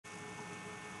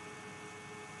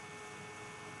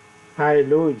Hi,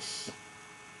 Luis.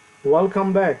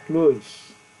 Welcome back,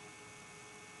 Luis.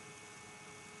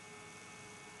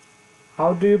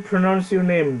 How do you pronounce your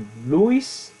name?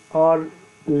 Luis or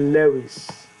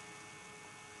Lewis?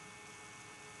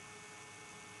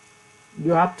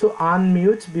 You have to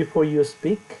unmute before you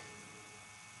speak.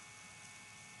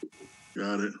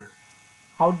 Got it.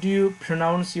 How do you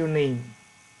pronounce your name?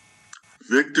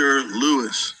 Victor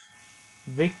Lewis.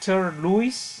 Victor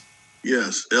Luis?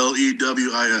 Yes,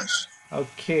 Lewis.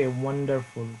 Okay,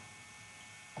 wonderful.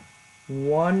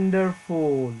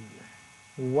 Wonderful.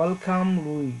 Welcome,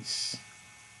 Luis.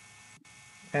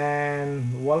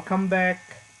 And welcome back,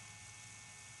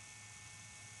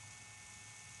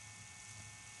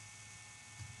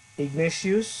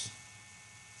 Ignatius.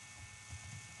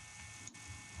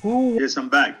 Who Yes, I'm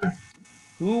back.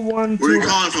 who want Where are you to?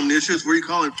 calling from, Nishis? Where are you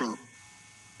calling from?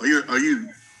 Are you?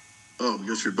 Oh,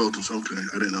 yes, you're both. Okay,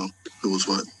 I didn't know who was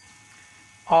what.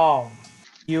 Oh,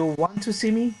 you want to see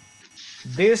me?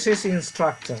 This is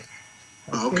instructor.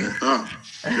 Oh, Okay. okay. Oh,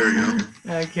 there you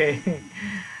go. Okay.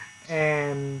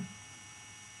 And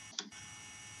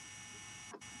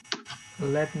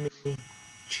let me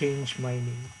change my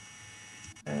name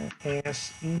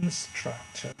as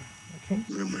instructor. Okay.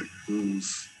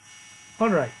 Who's? All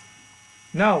right.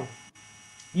 Now,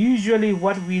 usually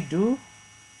what we do,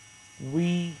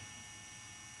 we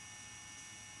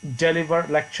deliver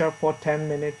lecture for 10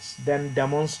 minutes, then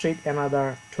demonstrate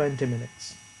another 20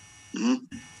 minutes.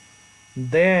 Mm-hmm.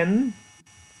 Then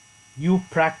you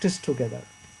practice together.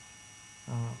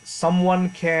 Someone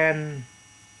can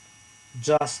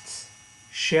just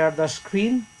share the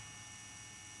screen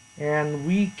and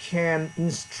we can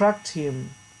instruct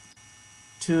him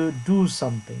to do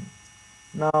something.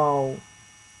 Now,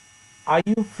 are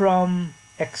you from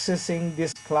accessing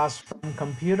this class from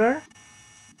computer,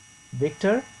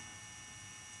 Victor?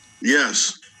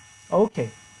 Yes. Okay.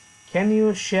 Can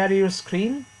you share your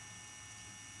screen?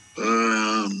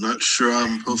 I'm not sure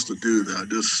I'm supposed to do that.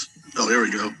 Oh, there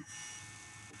we go.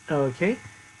 Okay.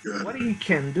 Got What it. you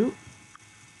can do,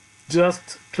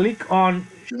 just click on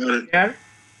Got it. share.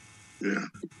 Yeah.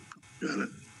 Got it.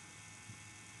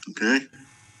 Okay.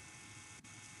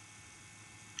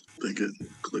 I think it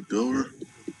clicked over.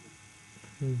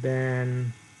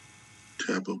 Then,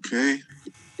 Tap OK.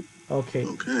 okay.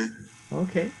 Okay.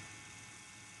 Okay.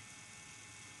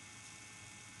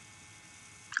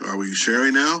 Are we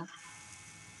sharing now?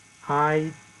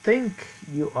 I think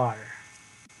you are.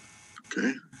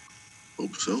 Okay.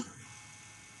 Hope so.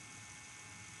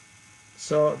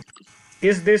 So,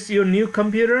 is this your new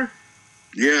computer?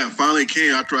 Yeah, finally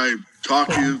came after I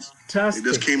talked to you. It Fantastic.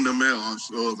 just came in the mail.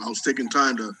 So I was taking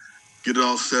time to get it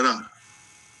all set up.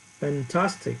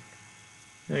 Fantastic.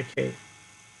 Okay.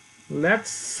 Let's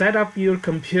set up your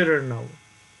computer now.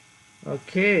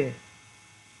 Okay.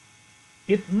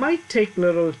 It might take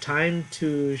little time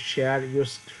to share your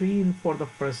screen for the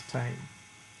first time.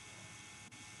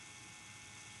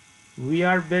 We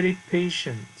are very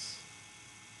patient.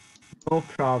 No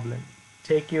problem.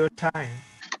 Take your time.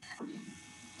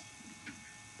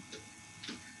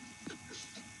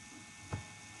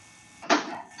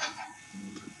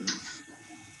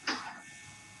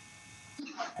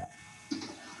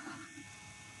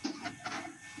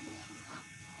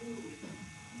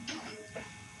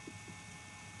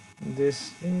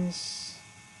 This is...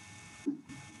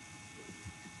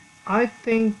 I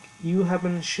think you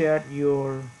haven't shared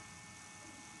your...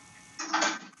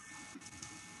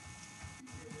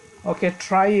 Okay,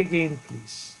 try again,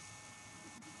 please.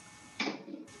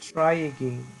 Try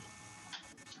again.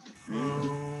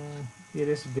 It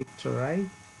is Victor, right?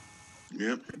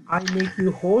 Yep. I make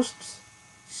you host.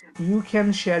 You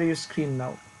can share your screen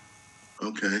now.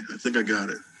 Okay, I think I got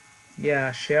it.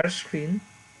 Yeah, share screen.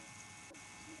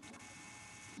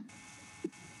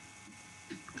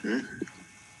 Okay.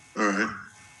 All right.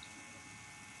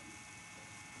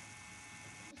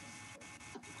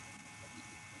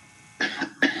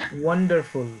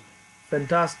 Wonderful.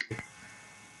 Fantastic.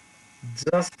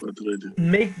 Just What did I do?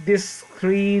 make this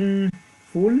screen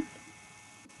full.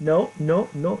 No, no,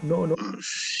 no, no, no. Oh,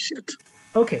 shit.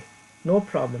 Okay, no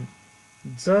problem.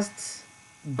 Just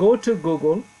go to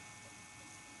Google.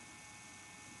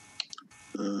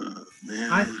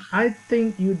 Man. I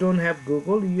think you don't have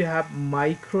Google. You have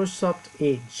Microsoft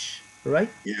Edge, right?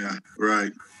 Yeah,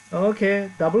 right.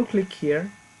 Okay, double click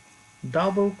here.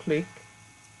 Double click.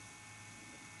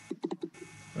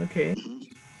 Okay. Mm-hmm.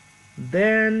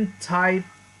 Then type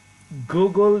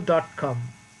google.com.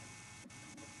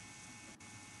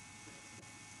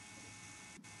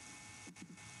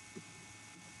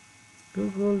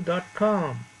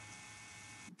 Google.com.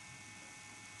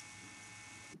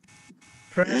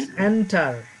 Press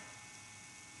enter.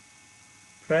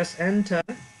 Press enter.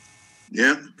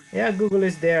 Yep. Yeah, Google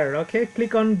is there. Okay,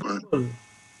 click on Google.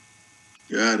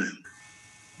 Got it.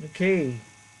 Okay,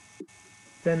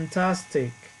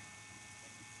 fantastic.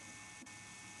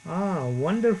 Ah,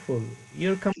 wonderful.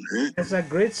 Your computer has a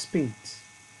great speed.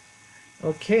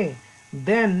 Okay,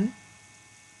 then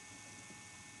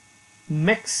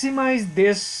maximize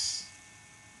this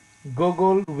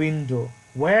Google window.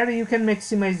 Where you can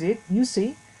maximize it, you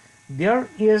see, there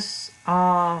is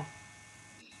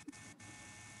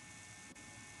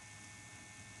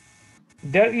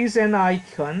an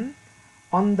icon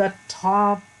on the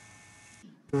top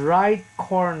right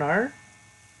corner.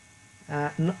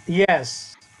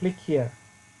 Yes, click here.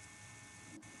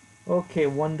 Okay,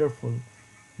 wonderful.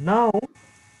 Now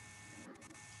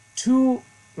to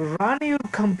run your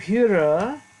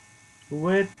computer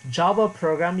with Java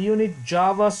program, you need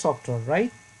Java software,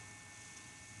 right?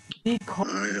 We call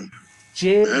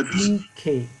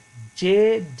JDK.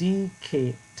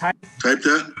 JDK. Type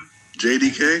that.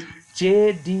 JDK.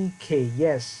 JDK.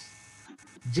 Yes.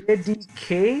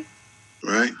 JDK.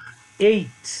 Right. 8.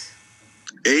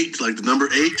 8, like the number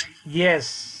 8.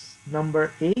 Yes.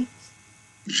 Number 8.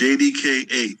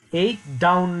 JDK 8. 8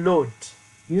 download.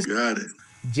 You got it.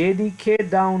 JDK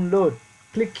download.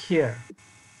 Click here.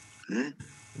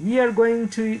 We are going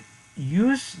to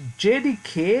use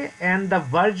JDK and the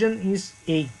version is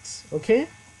 8. Okay.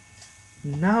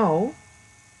 Now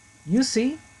you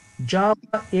see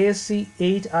Java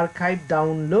AC8 archive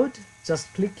download.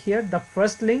 Just click here, the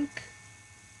first link.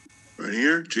 Right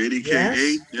here, JDK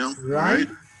 8. Yeah. Right.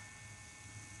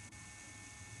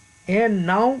 And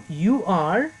now you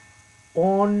are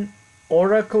on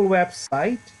Oracle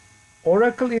website.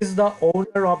 Oracle is the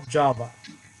owner of Java.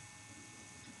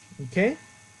 Okay.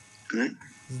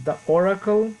 The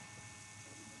Oracle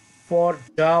for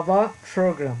Java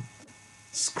program.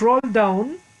 Scroll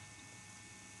down.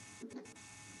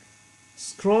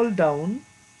 Scroll down.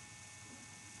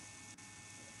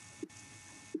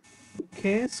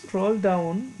 Okay, scroll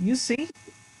down. You see?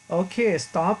 Okay,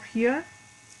 stop here.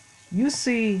 You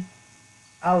see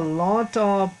a lot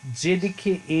of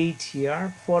JDK 8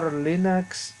 here for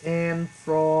Linux and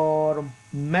for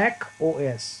Mac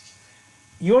OS.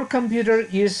 Your computer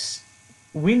is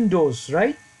Windows,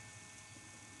 right?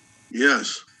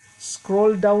 Yes.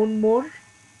 Scroll down more.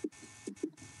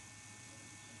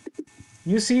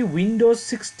 You see Windows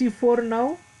 64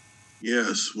 now?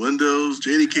 Yes, Windows,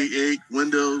 JDK 8,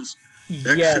 Windows,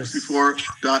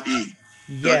 x64.e.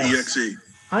 Yes. .exe.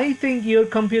 I think your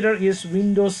computer is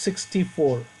Windows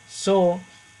 64. So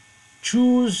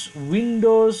choose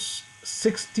Windows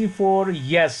 64.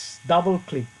 Yes. Double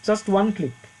click. Just one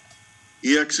click.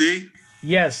 EXE?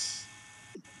 Yes.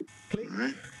 Click.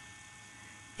 Right.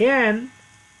 And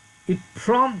it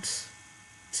prompts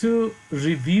to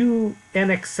review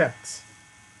and accept.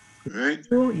 Right.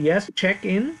 Yes, check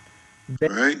in.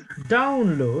 Then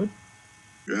download.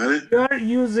 Got it. You are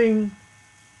using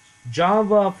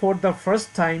Java for the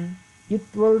first time. It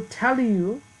will tell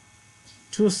you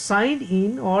to sign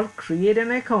in or create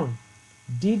an account.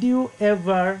 Did you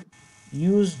ever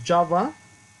use Java?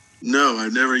 No,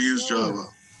 I've never used Java.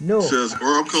 No. It says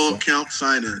Oracle account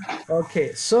sign in.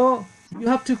 Okay, so you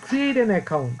have to create an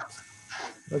account.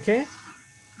 Okay.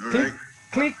 All right.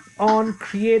 Click on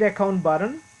create account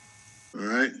button. All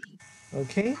right.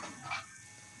 Okay.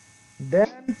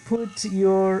 Then put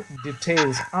your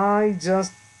details. I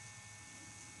just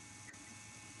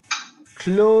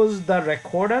close the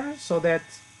recorder so that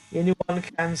anyone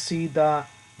can see the.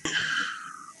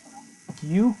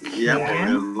 You can. Yeah,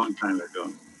 a long time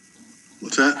ago.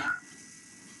 What's that?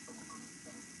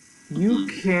 You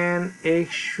can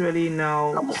actually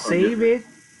now save it.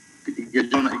 You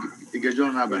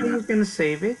can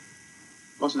save it.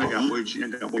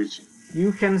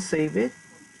 You can save it.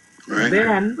 Right.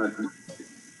 Then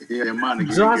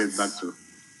just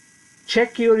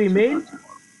check your email.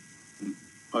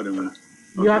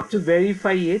 You have to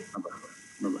verify it.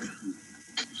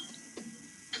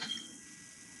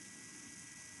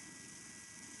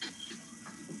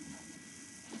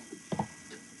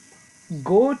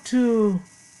 Go to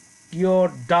your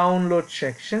download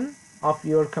section of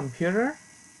your computer.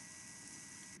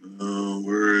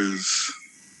 Where is?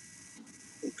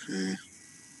 Okay.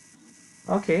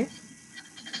 Okay.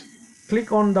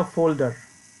 Click on the folder.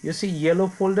 You see yellow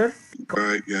folder? All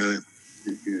right, got it.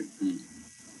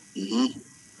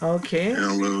 Okay.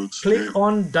 Downloads. Click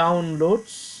on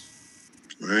downloads.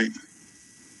 Right.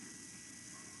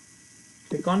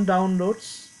 Click on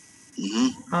downloads.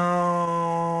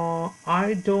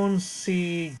 I don't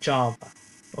see Java.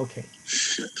 Okay.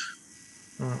 Shit.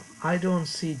 I don't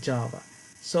see Java.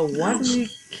 So what we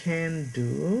can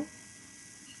do,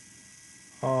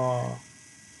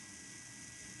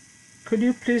 could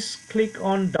you please click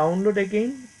on download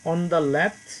again on the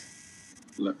left?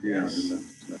 Yes.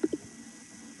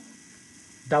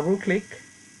 Double click.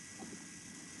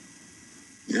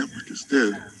 Yep, I just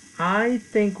did. I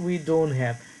think we don't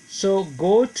have. So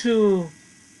go to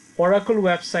Oracle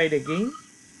website again.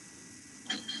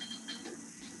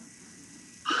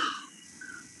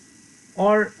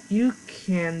 Or you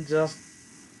can just,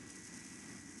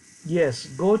 yes,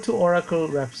 go to Oracle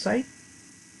website.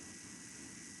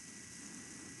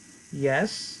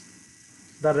 Yes,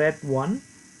 the red one.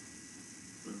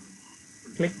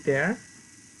 Click there.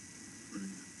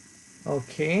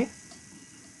 Okay.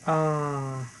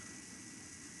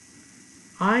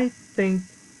 I think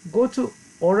go to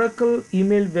Oracle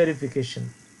email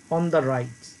verification on the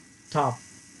right top.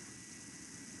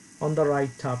 On the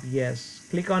right top, yes.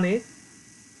 Click on it.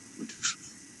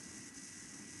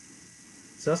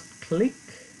 Just click.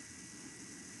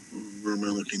 Where am I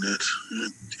looking at?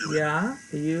 Yeah,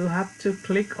 you have to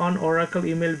click on Oracle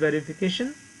email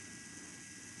verification.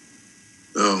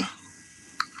 Oh.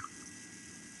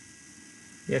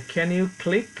 Yeah, can you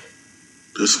click?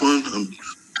 This one?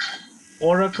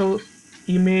 Oracle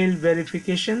email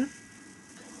verification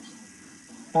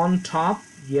on top,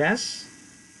 yes.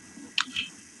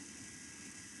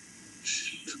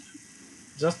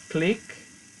 Just click.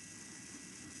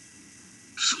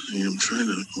 I'm trying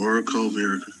to Oracle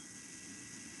verify.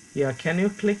 Yeah, can you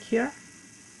click here?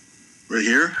 Right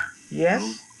here? Yes.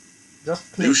 No.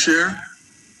 Just click. New share?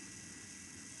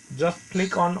 Just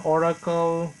click on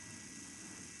Oracle.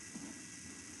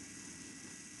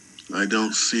 I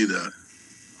don't see that.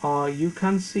 You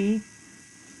can see.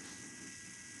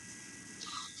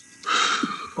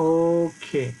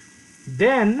 Okay.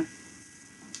 Then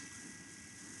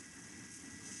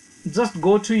just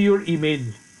go to your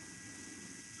email.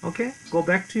 Okay, go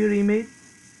back to your email.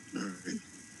 All right.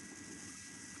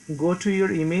 Go to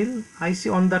your email. I see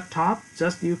on the top,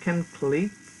 just you can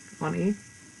click on it.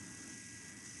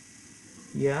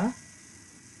 Yeah.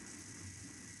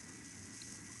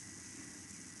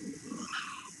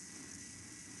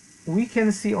 We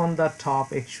can see on the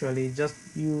top actually, just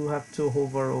you have to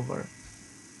hover over.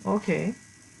 Okay.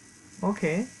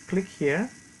 Okay, click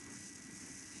here.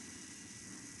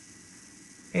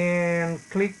 And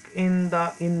click in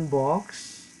the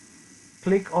inbox.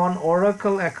 Click on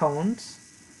Oracle accounts.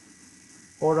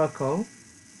 Oracle.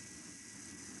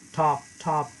 Top.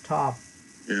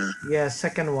 Yeah. Yeah,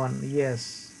 second one.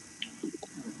 Yes.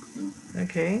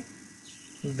 Okay.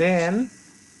 Then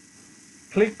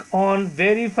click on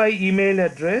verify email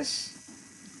address.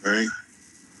 All right.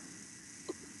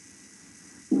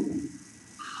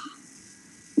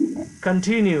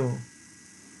 Continue.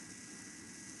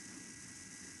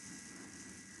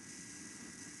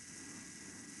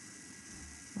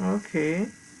 Okay.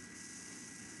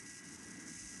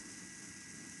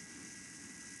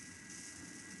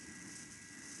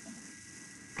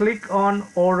 Click on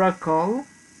Oracle.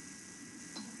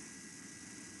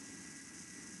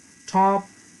 Top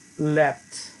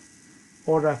left.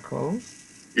 Oracle.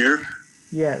 Here?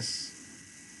 Yes.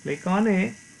 Click on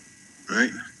it.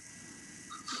 Right.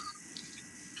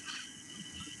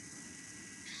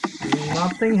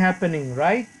 Nothing happening,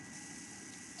 right?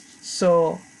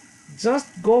 So just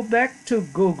go back to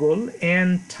Google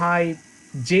and type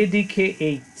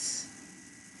JDK8.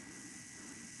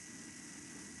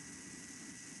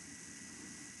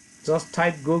 Just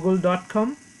type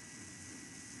google.com.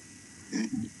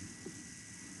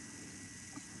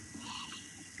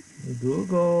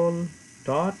 Google.com,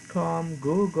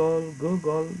 Google,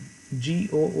 Goo.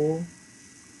 Oh.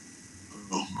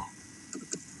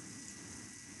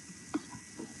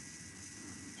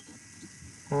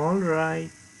 All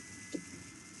right.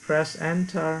 Press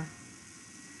enter.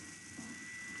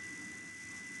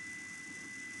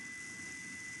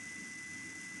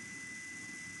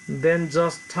 Then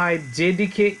just type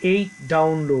JDK8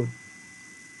 download.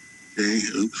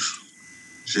 Oops.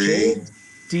 JDK8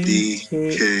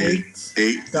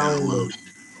 download.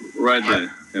 Right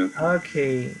there. Yeah.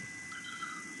 Okay.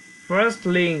 First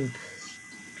link.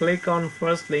 Click on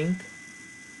first link.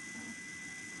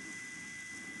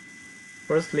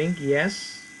 First link,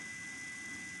 yes.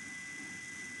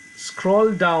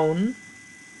 Scroll down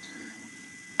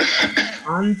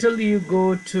until you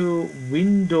go to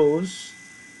Windows,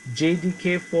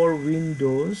 JDK for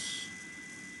Windows.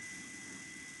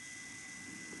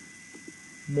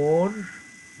 More.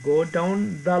 Go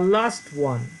down the last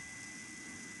one.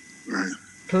 Right.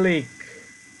 Click.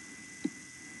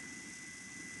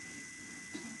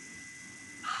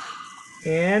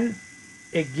 And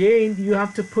again, you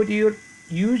have to put your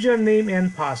username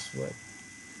and password.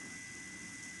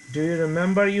 Do you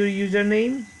remember your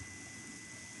username?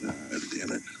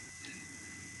 Damn it.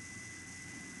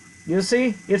 You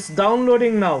see, it's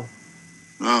downloading now.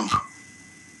 Oh.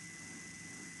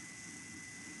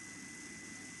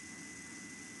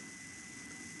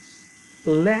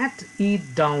 Let it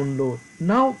download.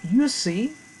 Now you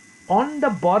see, on the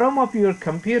bottom of your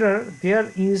computer,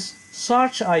 there is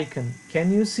search icon.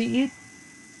 Can you see it?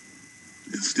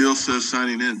 It still says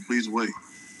signing in. Please wait.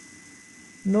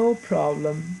 No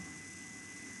problem.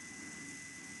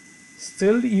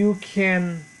 Still, you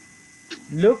can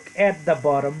look at the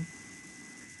bottom.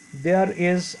 There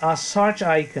is a search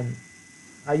icon.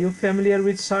 Are you familiar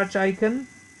with search icon?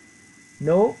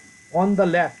 No, on the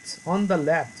left, on the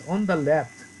left, on the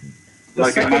left. The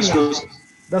Like second one.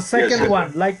 The second yes,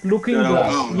 one, like looking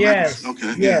glass. Oh, Yes.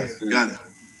 okay. Yes. Yeah, got it.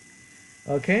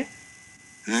 Okay.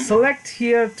 Okay. Select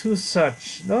here to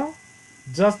search. No,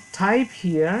 just type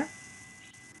here.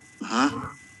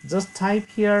 Just type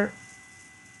here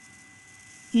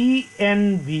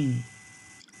ENV.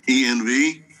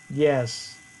 ENV.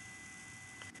 Yes.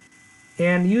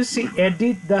 And you see,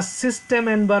 edit the system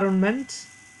environment.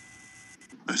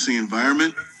 I see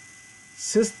environment.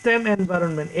 System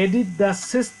environment. Edit the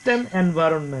system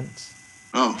environment.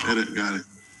 Oh, edit. Got it.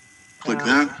 Click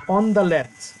that. On the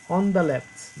left. On the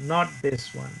left. Not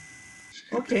this one.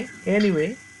 Okay.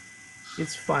 Anyway,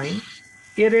 it's fine.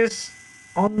 It is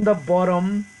on the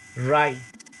bottom right.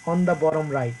 On the bottom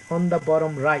right. On the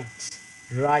bottom right.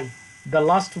 Right. The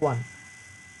last one.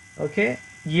 Okay.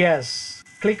 Yes.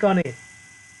 Click on it.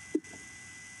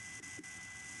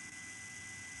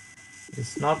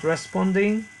 It's not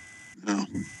responding. No.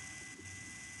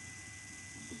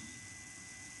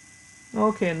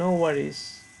 Okay, no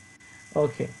worries.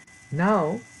 Okay,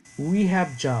 now we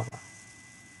have Java.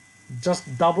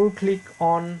 Just double click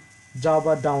on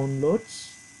Java downloads.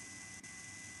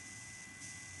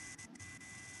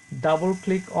 Double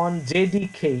click on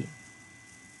JDK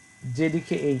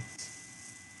 8.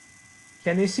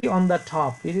 Can you see on the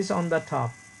top? It is on the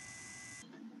top.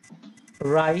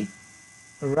 Right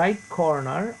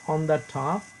corner on the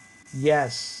top.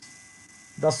 Yes,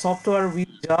 the software we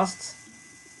just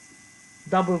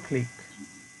double click.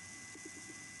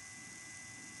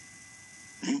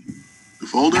 The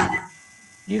folder?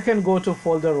 You can go to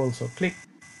folder also. Click.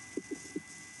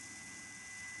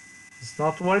 It's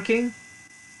not working.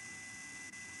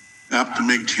 App to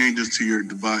make changes to your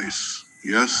device.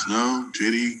 Yes, no,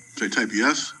 JD. Should I type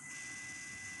yes?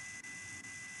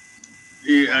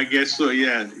 Yeah, I guess so.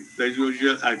 Yeah, they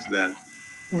usually ask that.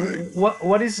 Right.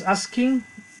 What is asking?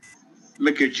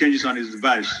 Make a changes on his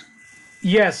device.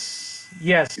 Yes.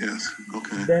 Yes.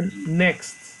 Okay. Then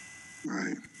next.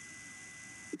 Right.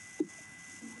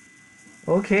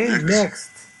 Okay.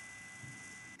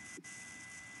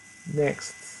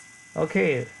 Next.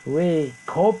 Okay. Wait.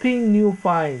 Copying new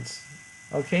files.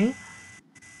 Okay.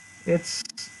 Its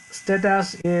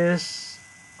status is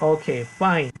okay.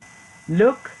 Fine.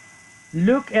 Look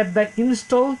at the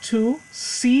install to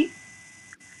C.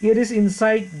 It is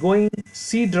inside going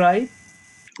C drive.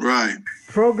 Right.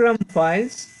 Program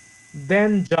files,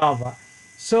 then Java.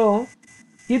 So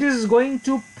it is going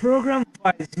to program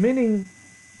files, meaning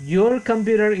your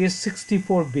computer is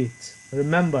 64 bits.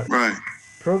 Remember, Right.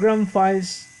 Program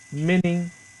files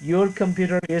meaning your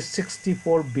computer is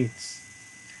 64 bits.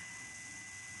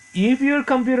 If your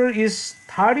computer is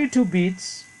 32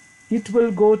 bits, it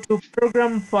will go to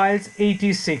program files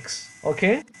 86.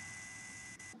 Okay.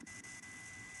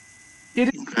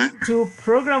 It is to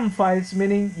program files,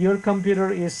 meaning your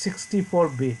computer is 64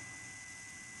 bit.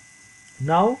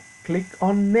 Now click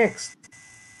on next.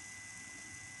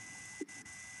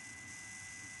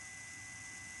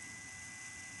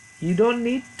 You don't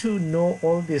need to know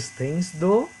all these things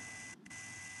though.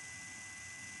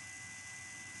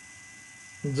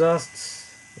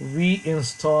 Just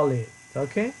reinstall it.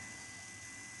 Okay.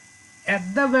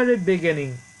 At the very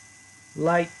beginning,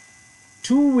 like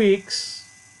 2 weeks,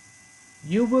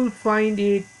 you will find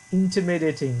it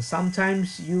intimidating.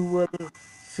 Sometimes you will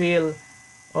feel,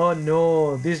 oh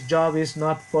no, this job is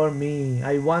not for me.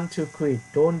 I want to quit.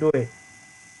 Don't do it.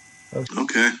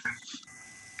 Okay.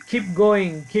 Keep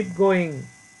going.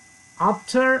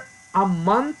 After a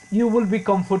month, you will be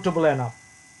comfortable enough.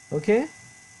 Okay?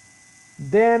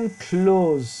 Then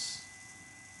close.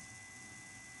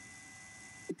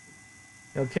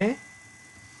 Okay?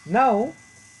 Now,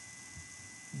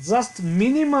 just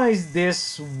minimize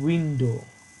this window.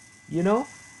 You know,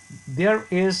 there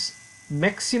is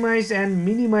maximize and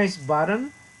minimize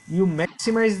button. You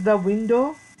maximize the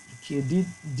window,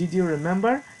 Did you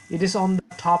remember? It is on the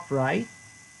top right.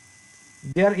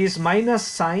 There is minus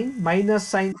sign. Minus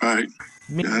sign. Right.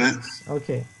 Got it.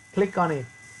 Okay. Click on it.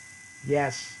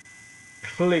 Yes.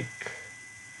 Click.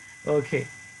 Okay.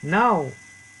 Now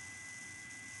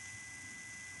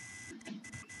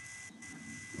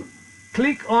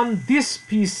click on this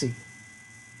PC.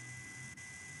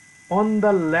 On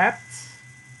the left,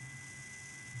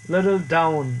 little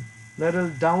down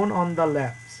on the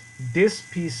left. This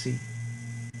PC.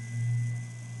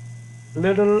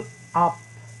 Little up.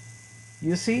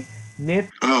 You see? Net.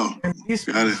 Oh, And this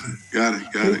got it. PC. Got it.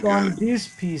 Got Click it. Got on it. this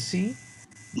PC.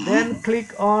 Then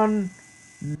click on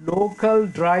local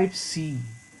drive C.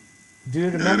 Do you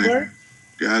remember?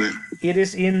 Got it. It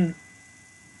is in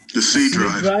The C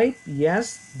drive.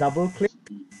 Yes, double click.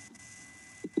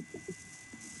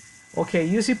 Okay,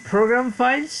 you see program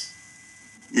files?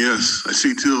 Yes, I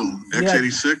see two.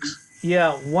 x86.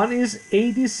 Yeah, one is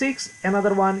 86,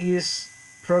 another one is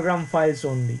program files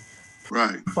only.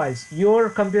 Right. Files. Your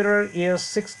computer is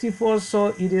 64, so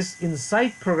it is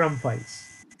inside program files.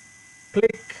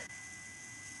 Click.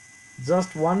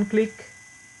 Just one click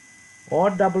or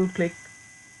double click.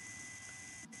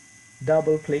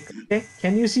 Double click. Okay.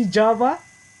 Can you see Java?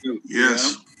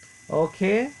 Yes.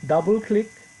 Okay. Double click.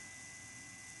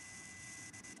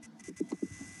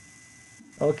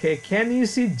 Okay. Can you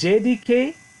see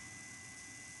JDK?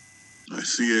 I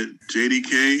see it.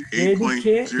 JDK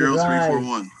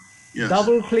 8.0341. Yes.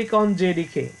 Double click on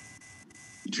JDK.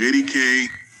 JDK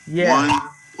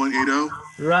 1.80.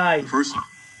 Right. First.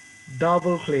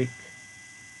 Double click.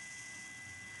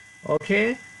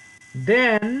 Okay.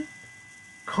 Then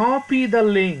copy the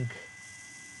link.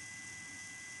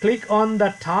 Click on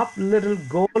the top,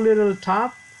 go little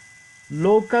top,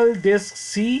 local disk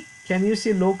C. Can you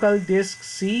see local disk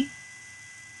C?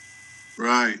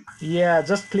 Right. Yeah,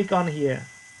 just click on here.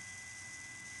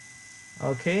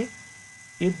 Okay.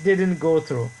 It didn't go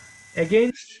through.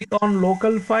 Again, click on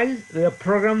local files,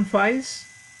 program files.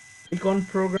 Click on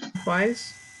program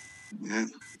files. Yeah.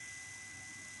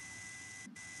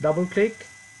 Double click.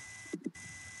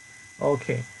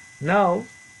 Okay. Now,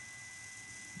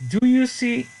 do you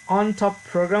see on top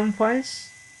program files?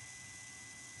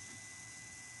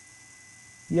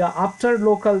 Yeah, after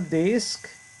local disk,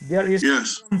 there is.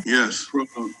 Yes. Yes.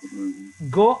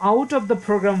 Go out of the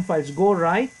program files. Go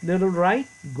right, little right.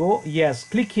 Go. Yes.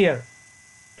 Click here.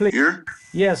 Click. Here?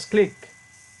 Yes. Click.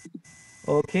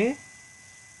 Okay.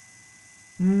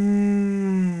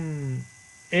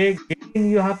 Again,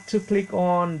 you have to click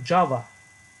on Java.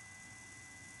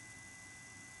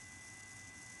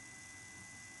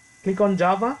 Click on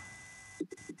Java.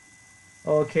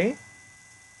 Okay.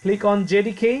 Click on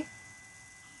JDK.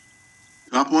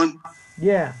 Top one?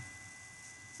 Yeah.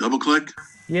 Double click?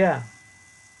 Yeah.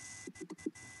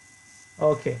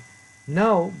 Okay.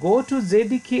 Now go to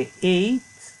JDK 8.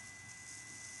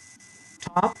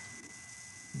 Top.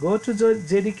 Go to the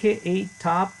JDK 8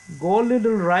 top. Go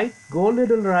little right. Go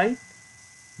little right.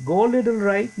 Go little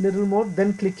right. Little more.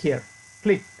 Then click here.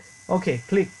 Click. Okay.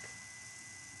 Click.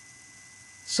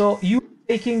 So you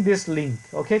taking this link.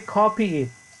 Okay. Copy it.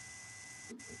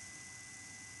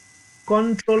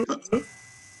 Control A.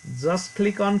 Just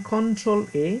click on Control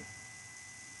A.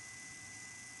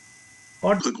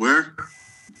 Or click where?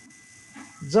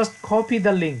 Just copy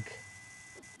the link.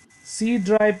 C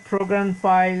drive program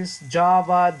files,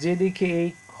 Java,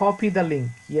 JDK8, copy the link.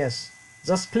 Yes.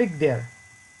 Just click there.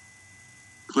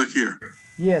 Click here.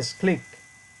 Yes, click.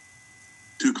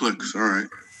 2 clicks. All right.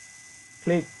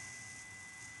 Click.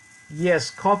 Yes,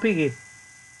 copy it.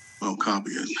 Oh,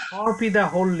 copy it. Copy the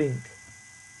whole link.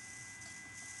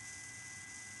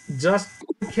 Just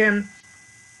can.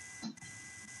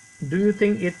 Do you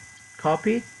think it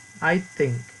copied? I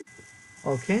think.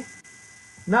 Okay.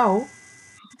 Now,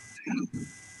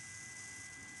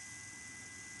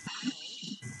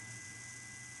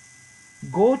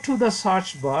 go to the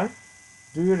search bar.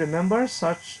 Do you remember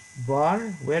search bar?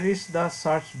 Where is the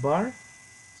search bar?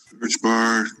 Search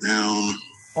bar down.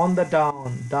 On the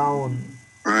down.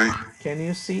 Right. Can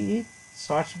you see it?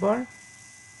 Search bar.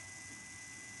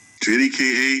 JDK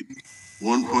 8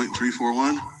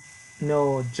 1.341.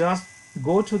 No, just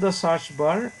go to the search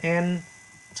bar and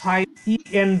type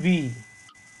ENV.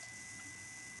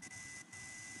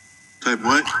 Type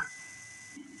what?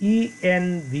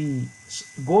 ENV.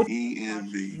 Go.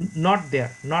 ENV. Not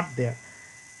there. Not there.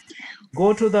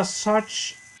 Go to the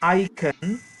search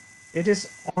icon. It is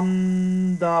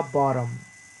on the bottom.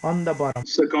 On the bottom.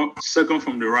 Second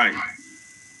from the right.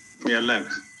 Yeah,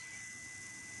 left.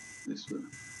 This way.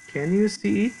 Can you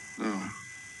see it? Oh.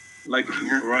 Like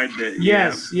right there.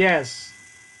 Yes, yeah. yes.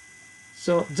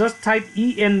 So just type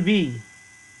ENV.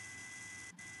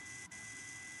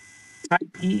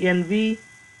 Type ENV.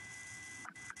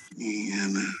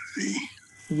 ENV.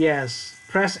 Yes.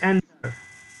 Press enter.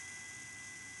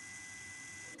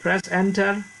 Press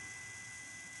enter.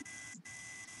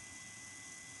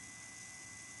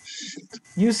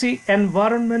 You see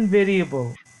environment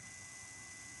variable.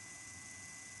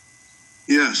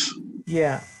 Yes.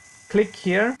 Yeah. Click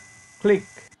here. Click.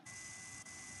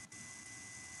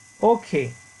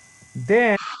 Okay.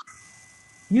 Then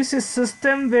you see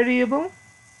system variable.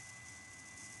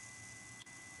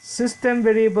 System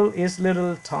variable is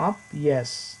little top.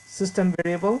 Yes. System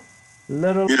variable.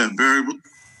 Little. Yeah, variable.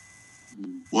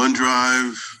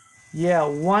 OneDrive. Yeah,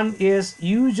 one is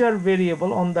user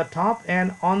variable on the top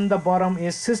and on the bottom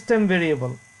is system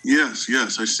variable. Yes,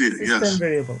 yes, I see it. System Yes.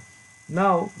 variable.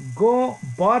 Now go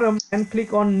bottom and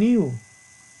click on new.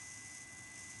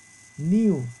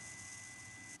 New.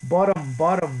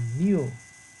 Bottom, new.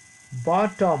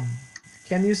 Bottom.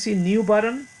 Can you see new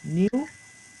button? New.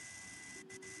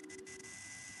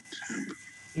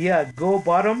 Yeah, go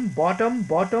bottom. Bottom.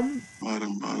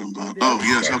 Oh,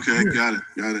 yes. Okay. New. Got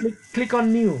it. Click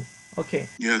on new. Okay.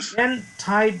 Yes. Then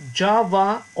type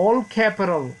Java all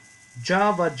capital.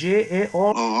 Java J A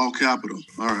all. Oh, all capital.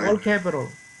 All right. All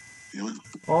capital. Yeah.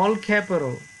 All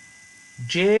capital.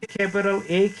 J capital,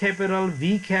 A capital,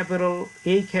 V capital,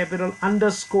 A capital,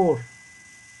 underscore.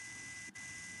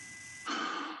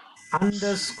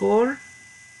 Underscore.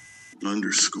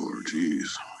 Underscore.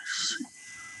 Jeez. Let's see.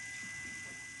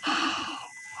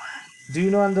 Do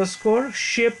you know underscore?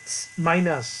 Shifts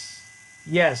minus.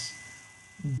 Yes.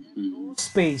 No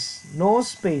space. No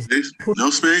space. No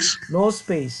space? No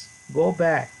space. Go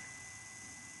back.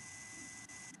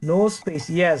 No space.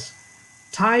 Yes.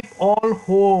 Type all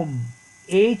home.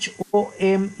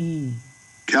 HOME.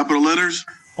 Capital letters?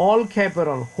 All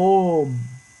capital. Home.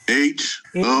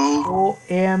 HOME.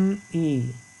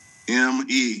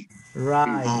 ME.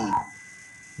 Right. Home.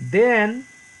 Then,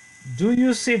 do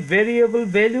you see variable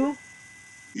value?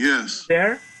 Yes.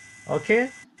 There. Okay.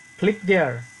 Click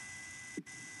there.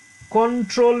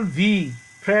 Control V.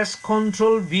 Press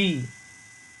Control V.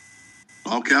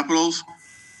 All capitals?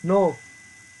 No.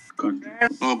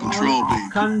 Oh, Control V.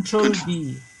 Control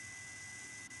V.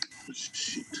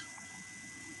 Shit.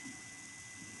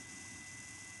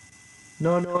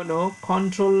 No.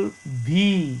 Control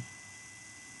V.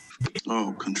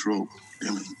 Oh, Control.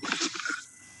 Damn it.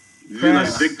 V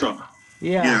like Victor.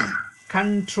 Yeah.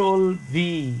 Control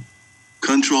V.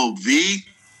 Control V?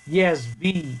 Yes,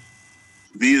 V.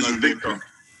 V is like Victor.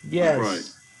 Yes. Right.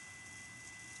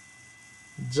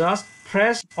 Just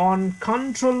press on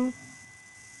Control,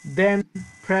 then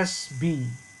press B.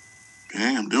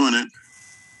 Okay, I'm doing it.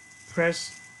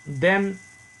 Press, then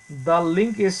the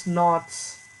link is not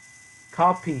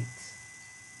copied.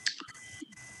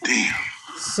 Damn.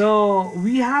 So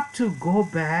we have to go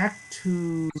back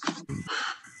to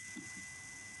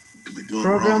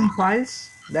program files.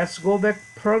 Let's go back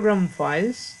program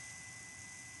files.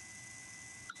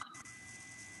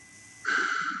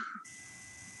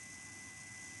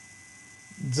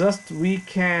 Just we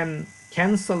can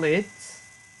cancel it.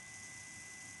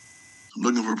 I'm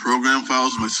looking for program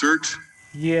files in my search.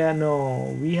 Yeah,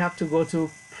 no, we have to go to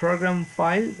program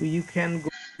file. You can go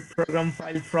to program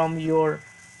file from your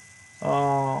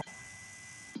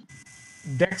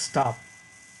desktop,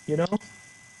 you know.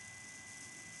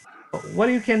 What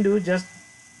you can do, just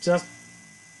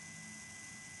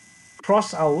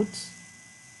cross out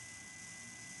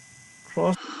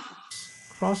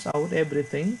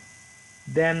everything,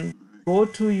 then go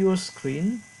to your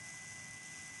screen.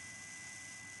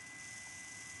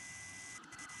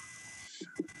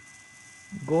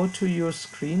 Go to your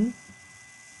screen.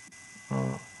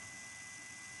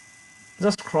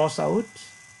 Just cross out.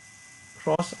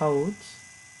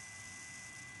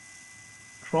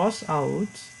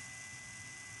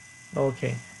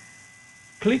 Okay.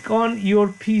 Click on your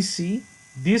PC,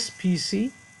 this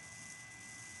PC.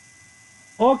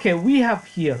 Okay, we have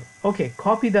here. Okay,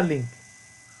 copy the link.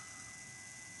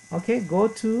 Okay, go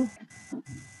to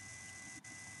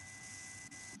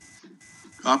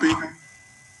copy.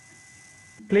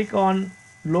 Click on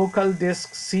local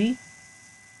disk C.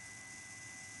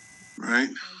 Right.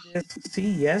 Disk C,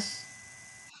 yes.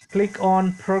 Click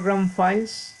on program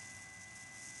files.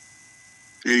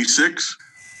 86.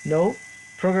 No,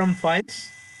 program files.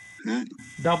 Okay.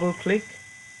 Double click.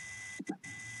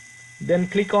 Then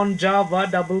click on Java,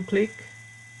 double click.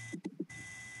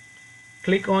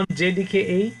 Click on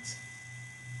JDK8.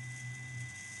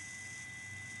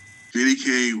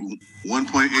 JDK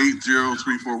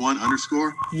 1.80341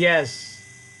 underscore. Yes.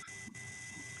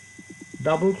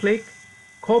 double click,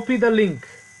 copy the link.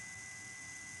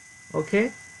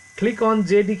 Okay, click on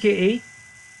JDK8.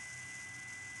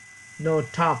 No,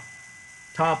 top.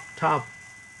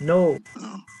 No,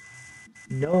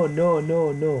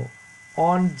 no.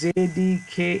 On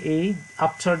JDK8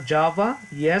 after Java,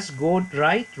 yes, go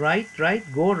right,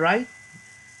 go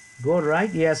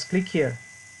right, yes, click here.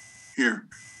 Here.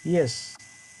 Yes.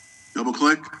 Double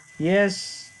click.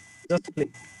 Yes, just click.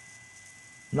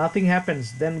 Nothing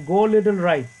happens. Then go little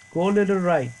right, go little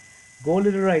right.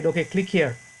 Okay, click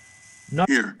here. Not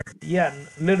here. Yeah,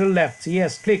 little left.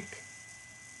 Yes, click.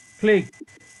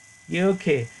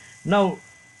 Okay. Now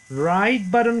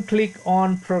right button click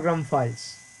on program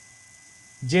files.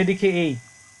 JDK8.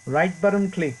 Right button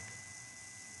click.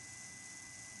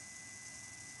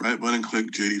 Right button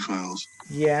click JD files.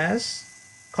 Yes.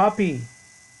 Copy.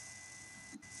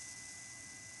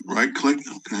 Right click.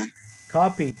 Okay.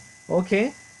 Copy.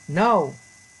 Okay. Now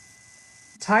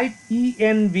type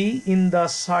env in the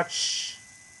search.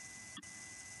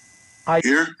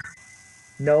 Here?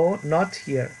 No, not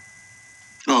here.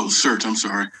 Oh, search. I'm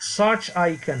sorry. Search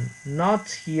icon, not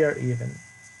here even.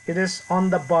 It is on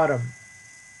the bottom.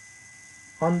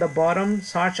 On the bottom,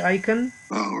 search icon.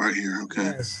 Oh, right here. Okay.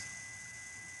 Yes.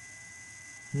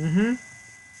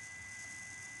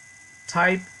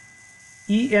 Type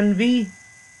env.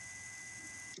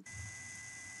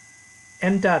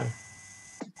 Enter.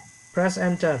 Press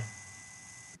enter.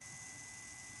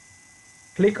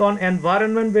 Click on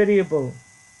environment variable.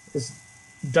 It's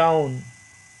down.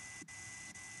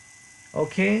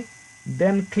 Okay.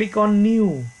 Then click on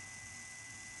new.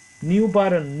 New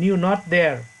button. New, not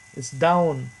there. It's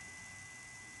down.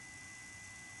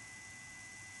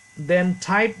 Then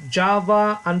type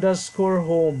Java underscore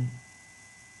home.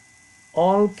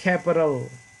 All capital.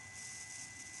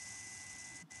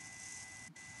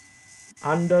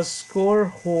 Underscore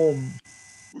home.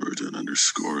 Where's that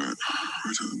underscore at?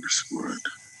 Where's that underscore at?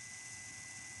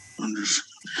 This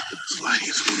lighting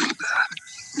is really bad.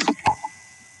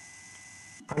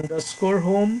 Underscore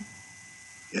home.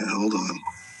 Yeah, hold on.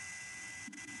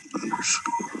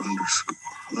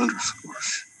 Underscore.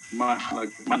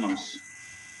 Like minus.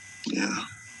 Yeah.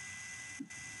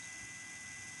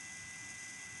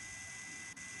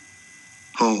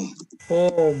 Home.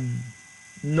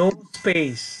 No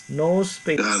space. No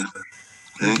space. Got it.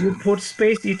 Okay. If you put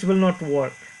space, it will not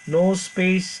work. No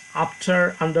space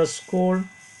after underscore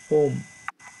home.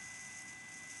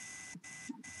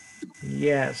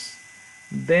 Yes.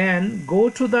 Then go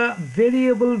to the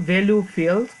variable value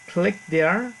field. Click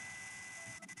there.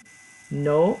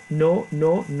 No.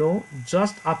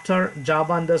 Just after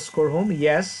Java underscore home.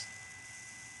 Yes.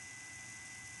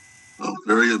 Oh,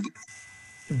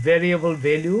 variable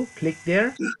value. Click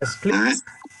there. Yes, click. Right.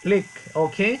 Click.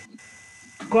 Okay.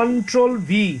 Control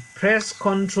V. Press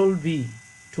Control V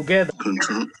together.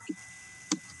 Control.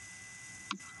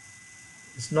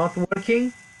 It's not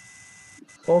working.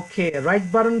 Okay.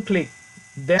 Right button click.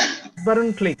 Then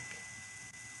button click.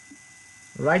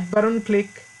 Right button click.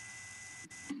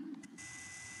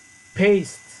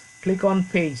 Paste. Click on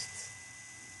paste.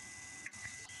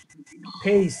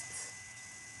 Paste.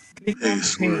 Click on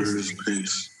Paste. Where is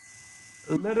paste?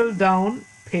 A little down.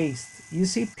 Paste. You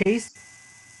see paste?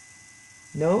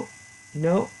 No.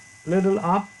 Little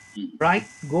up. Right.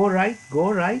 Go right.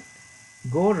 Go right.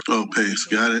 Go right. Oh, paste.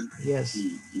 Got it. Yes.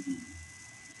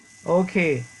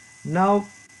 Okay. Now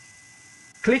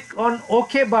click on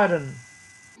OK button.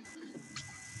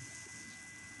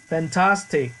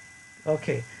 Fantastic.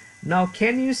 Okay. Now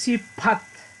can you see path?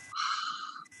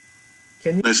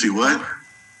 Can you Let's see what?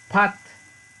 path?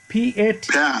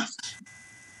 P-A-T. Path.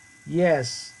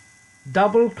 Yes.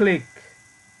 Double click.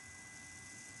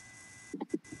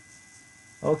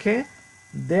 Okay.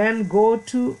 Then go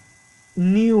to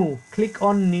new. Click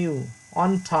on new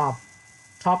on top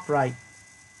right.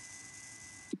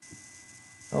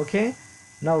 Okay.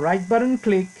 Now right button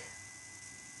click.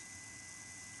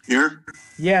 Here?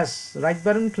 Yes. Right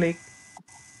button click.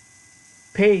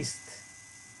 Paste.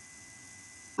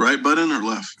 Right button or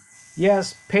left?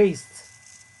 Yes. Paste.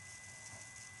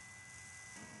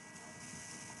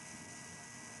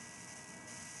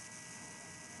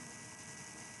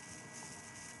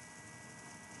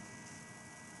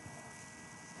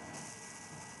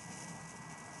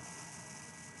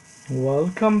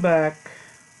 Welcome back.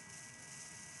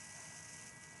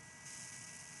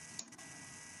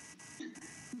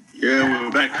 Yeah,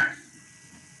 we're back.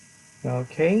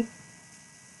 Okay.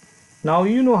 Now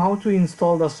you know how to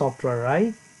install the software,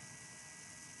 right?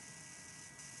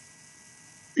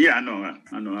 Yeah, I know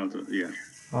how to. Yeah.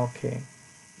 Okay.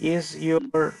 Is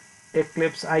your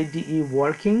Eclipse IDE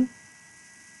working?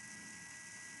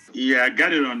 Yeah, I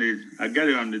got it on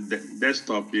the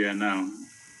desktop here now.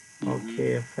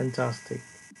 Okay, fantastic.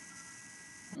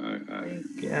 I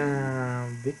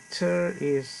think Victor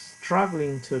is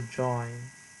struggling to join.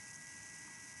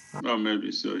 Oh,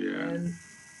 maybe so. Yeah. And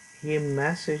he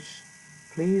messaged,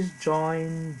 please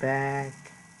join back.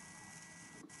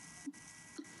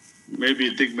 Maybe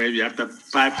it take maybe after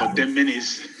 5 or 10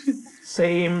 minutes.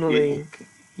 Same it, link.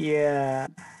 Yeah.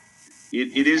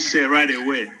 it didn't say right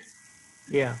away.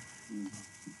 Yeah.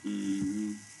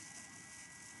 Mm-hmm.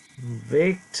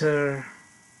 Victor,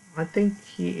 I think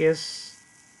he is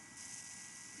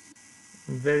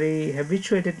very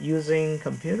habituated using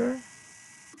computer.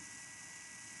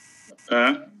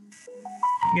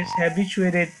 He is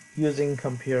habituated using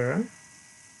computer.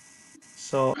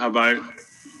 So How about?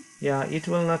 yeah, it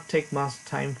will not take much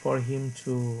time for him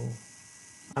to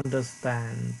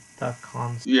understand the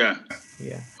concept. Yeah.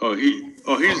 Yeah.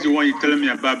 He's the one you telling me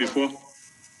about before.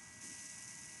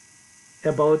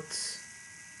 About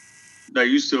That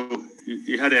used to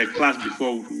he had a class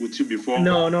before with you before.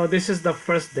 no, this is the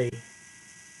first day.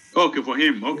 Okay, for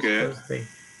him. Okay. First day.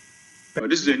 Oh,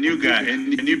 this is a new guy, a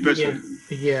new person.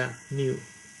 Yeah, new.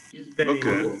 He's very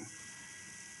Okay. new.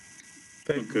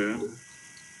 Very Okay. new.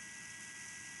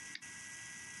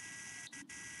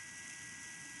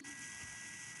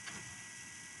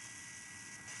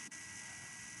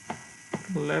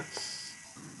 Let's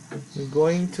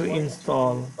going to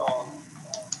install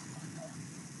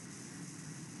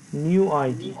new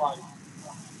ID.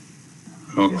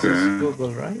 Okay. This is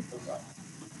Google, right?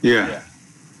 Yeah.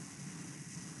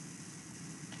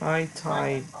 I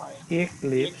type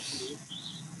Eclipse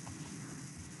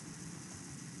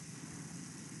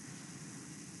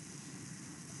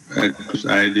Eclipse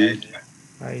ID.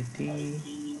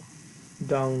 ID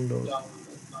download.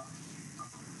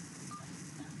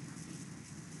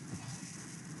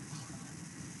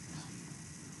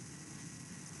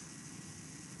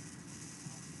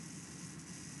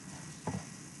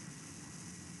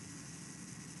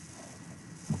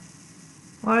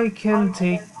 I can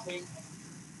take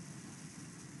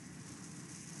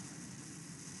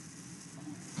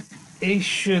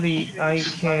actually I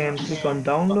can click on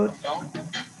download.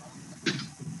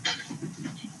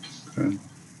 Okay.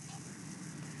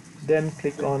 Then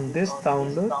click on this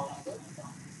download.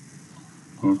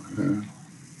 Okay.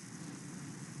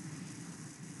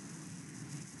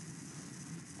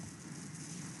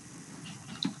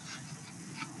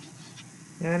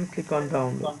 And click on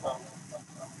download.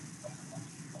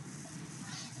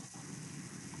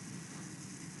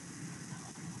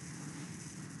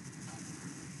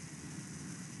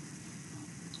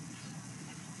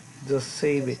 Just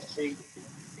save it.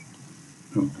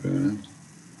 Okay.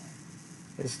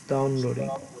 It's downloading.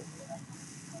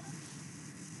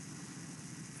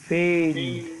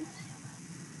 Failed.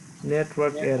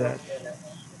 Network error.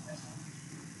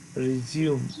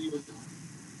 Resume.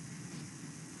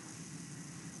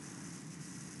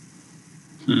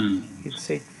 It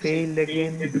said failed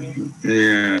again.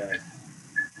 Yeah.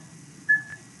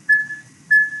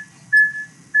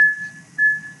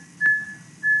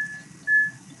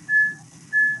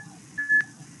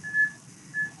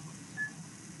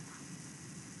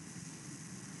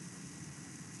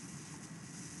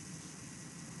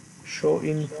 Show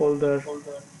in folder.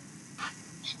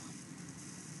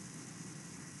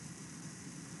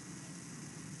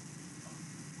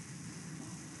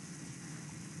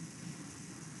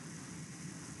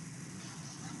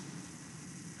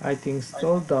 I think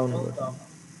still downloading.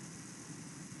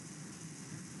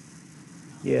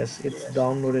 Yes, it's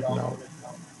downloaded now.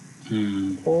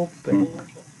 Open.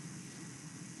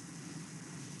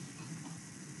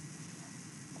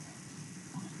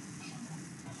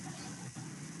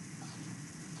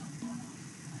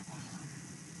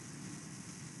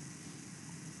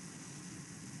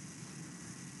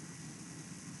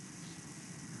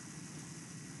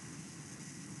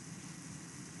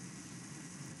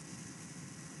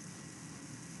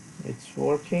 It's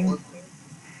working.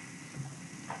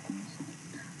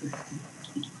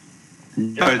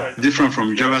 Different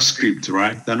from JavaScript,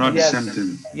 right? They're not the same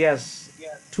thing. Yes.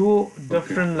 Two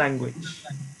different language.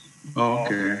 Oh,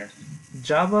 okay.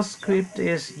 JavaScript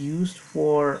is used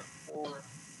for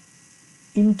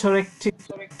interactive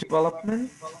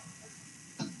development.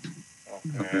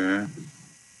 Okay.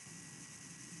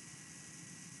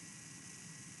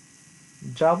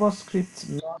 JavaScript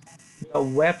makes the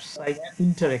website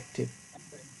interactive,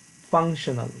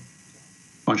 functional.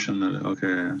 Functional.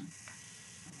 Okay.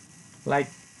 Like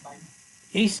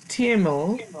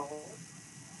HTML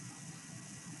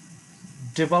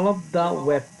develop the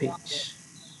web page.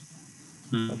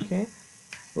 Okay,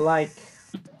 like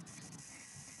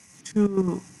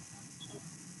To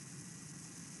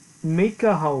make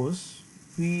a house,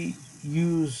 we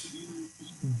use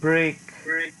brick,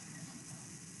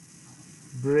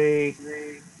 brick,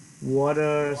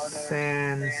 water,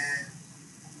 sands,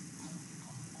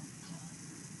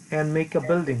 and make a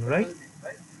building, right?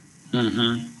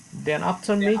 Mm-hmm. Then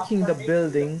after making the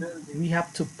building, we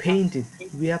have to paint it.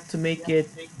 We have to make it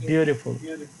beautiful.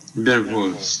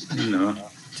 Beautiful, you know.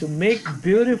 To make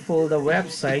beautiful the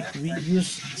website, we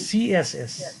use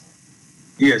CSS.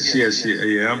 Yes, yes,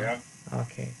 yeah.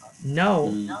 Okay. Now,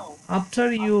 Mm.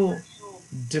 after you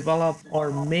develop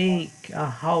or make a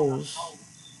house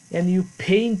and you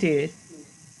paint it,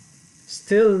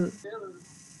 still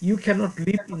you cannot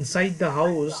live inside the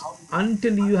house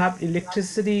until you have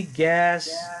electricity, gas,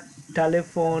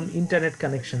 telephone, internet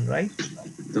connection, right?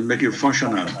 To make it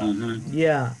functional. Mm-hmm.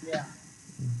 Yeah,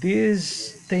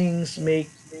 these things make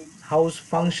house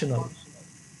functional.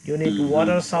 You need Mm-hmm.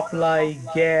 water supply,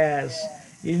 gas,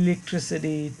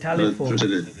 electricity, telephone.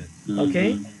 Electricity.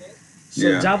 Okay, Mm-hmm. so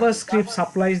Yeah. JavaScript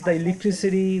supplies the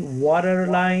electricity, water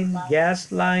line,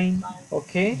 gas line,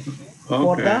 okay,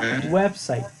 for the Okay.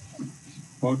 website.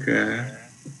 Okay.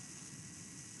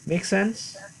 Make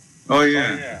sense? Oh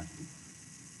yeah.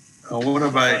 What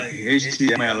about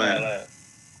HTML?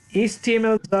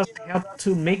 HTML just help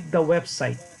to make the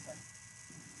website,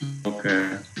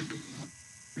 Okay.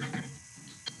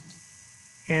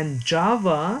 and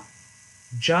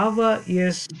Java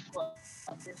is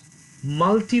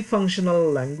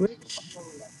multifunctional language.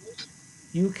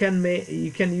 You can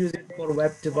use it for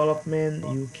web development.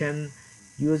 You can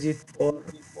use it for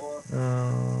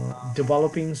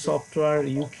developing software.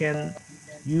 You can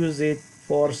use it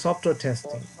for software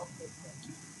testing.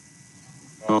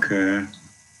 Okay.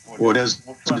 Well, that's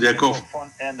what they call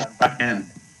back end.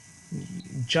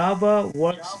 Java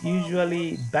works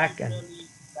usually backend.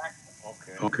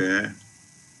 Okay.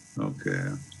 Okay.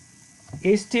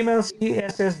 HTML,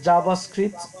 CSS,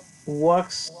 JavaScript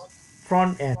works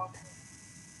front end.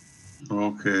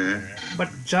 Okay. But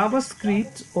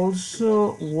JavaScript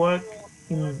also work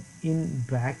in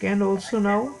backend also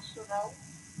now.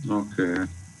 Okay.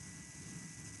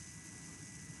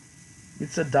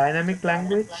 It's a dynamic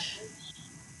language.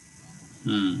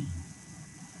 Hmm.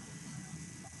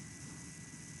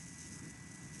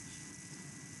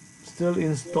 Still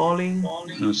installing.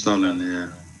 Installing, yeah.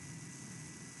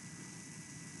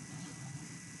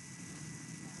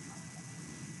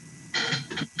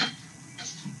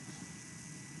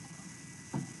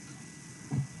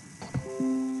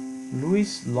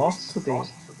 Louis lost today.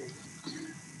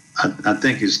 I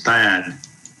think he's tired.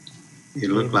 He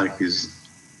looked Maybe. like he's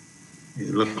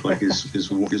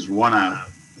worn out.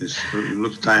 He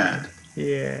looks tired.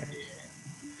 Yeah.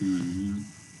 Hmm.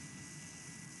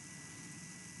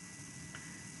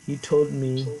 He told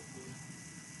me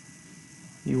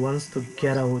he wants to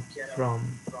get out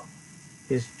from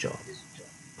his job.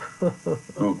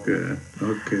 Okay.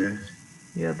 Okay.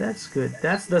 Yeah, that's good.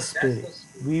 That's the spirit.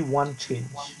 We want change.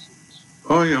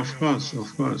 Oh yeah, of course,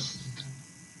 of course.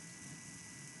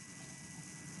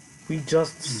 We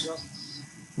just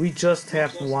we just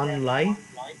have one life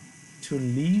to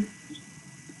live.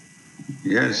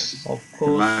 Yes. Of You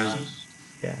course. might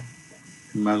Yeah,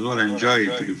 you might as well enjoy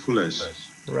it to the fullest.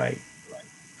 right.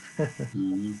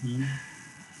 Hmm.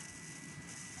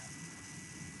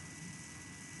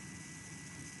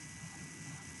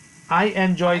 I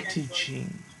enjoy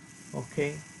teaching.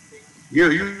 Okay.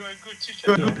 You're a good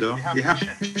teacher, though. You have.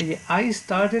 Yeah, I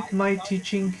started my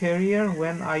teaching career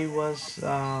when I was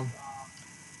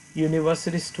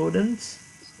university students.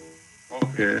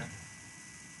 Okay.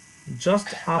 Just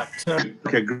after,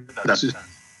 Okay. Good. That's it.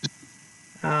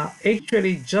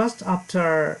 actually, just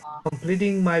after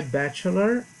completing my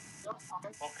bachelor,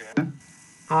 Okay.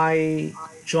 I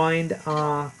joined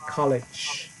a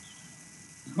college,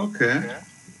 Okay.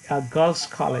 a girls'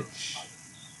 college.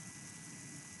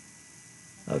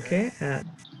 Okay,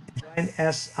 joined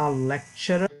as a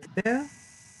lecturer there,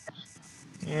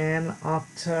 and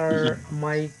after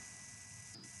my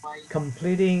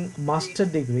completing master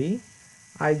degree,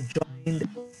 I joined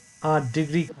a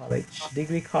degree college.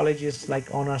 Degree college is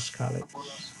like honors college.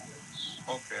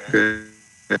 Okay.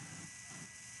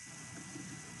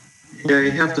 Yeah,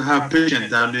 you have to have patience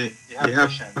down there. You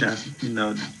have, you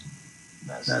know,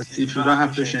 that if you don't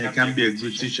have patience, you can't be a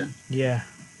good teacher. Yeah,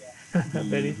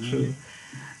 very Hmm. true.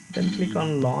 Then click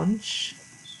on launch.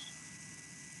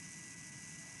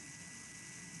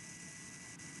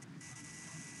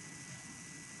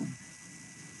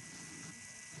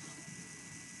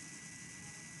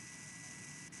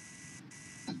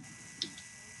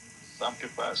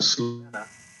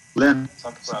 Learn.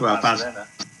 Well, fast.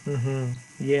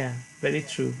 Yeah, very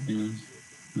true.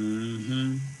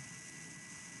 Mm-hmm.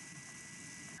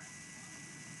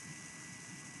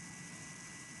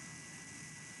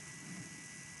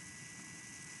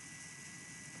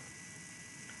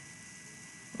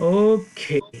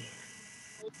 Okay.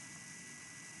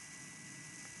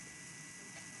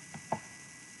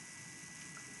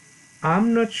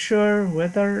 I'm not sure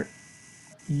whether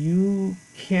you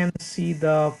can see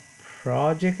the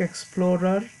Project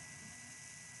Explorer,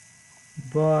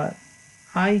 but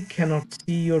I cannot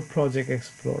see your Project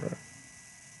Explorer.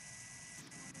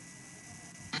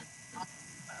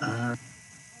 Uh,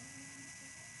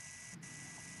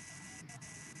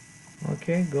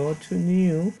 Okay, go to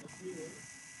New.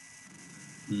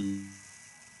 mm,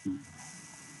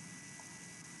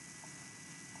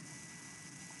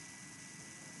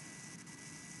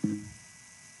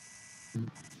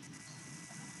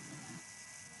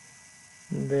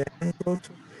 Then go to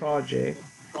Project.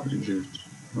 project.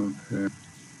 Okay.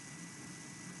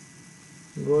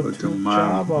 Go Go to to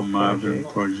Java Marvin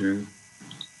Project. project.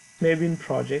 Maybe in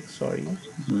Project, sorry.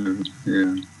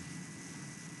 Yeah.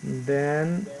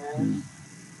 Then Mm.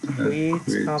 create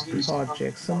Create a this.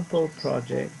 project, simple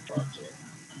project.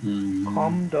 Mm.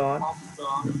 Com dot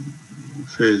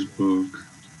Facebook.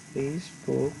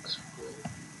 Facebook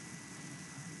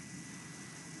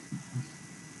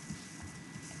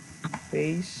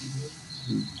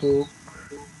Facebook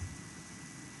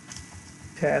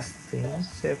testing,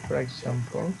 say for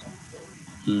example,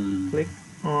 Mm. click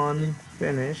on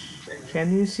finish.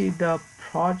 Can you see the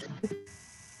project?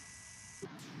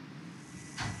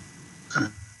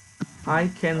 I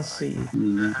can see.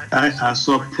 I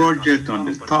saw project on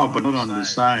the top, but not on the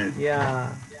side.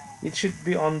 Yeah, it should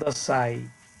be on the side.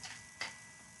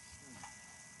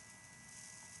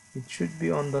 It should be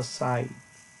on the side.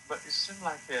 But it seems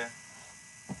like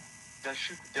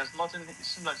there's nothing. It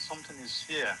seems like something is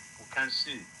here we can't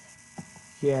see,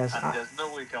 Yes, and there's no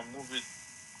way we can move it.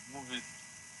 Move it.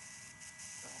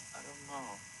 I don't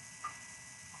know.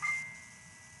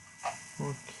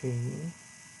 okay.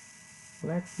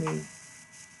 Let me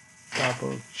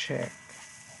double check.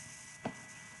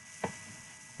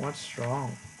 What's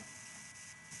wrong?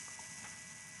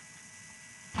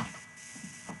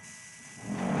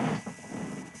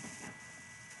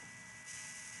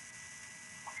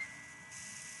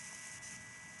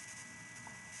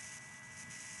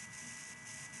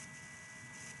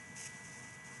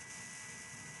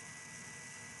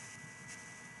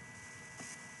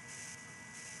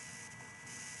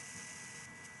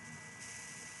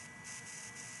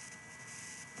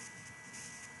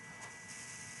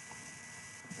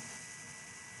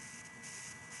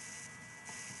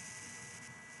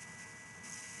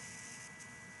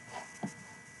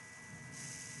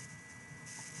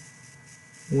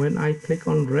 When I click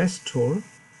on restore,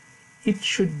 it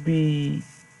should be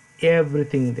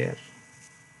everything there.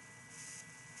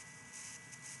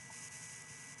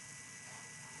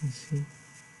 You see?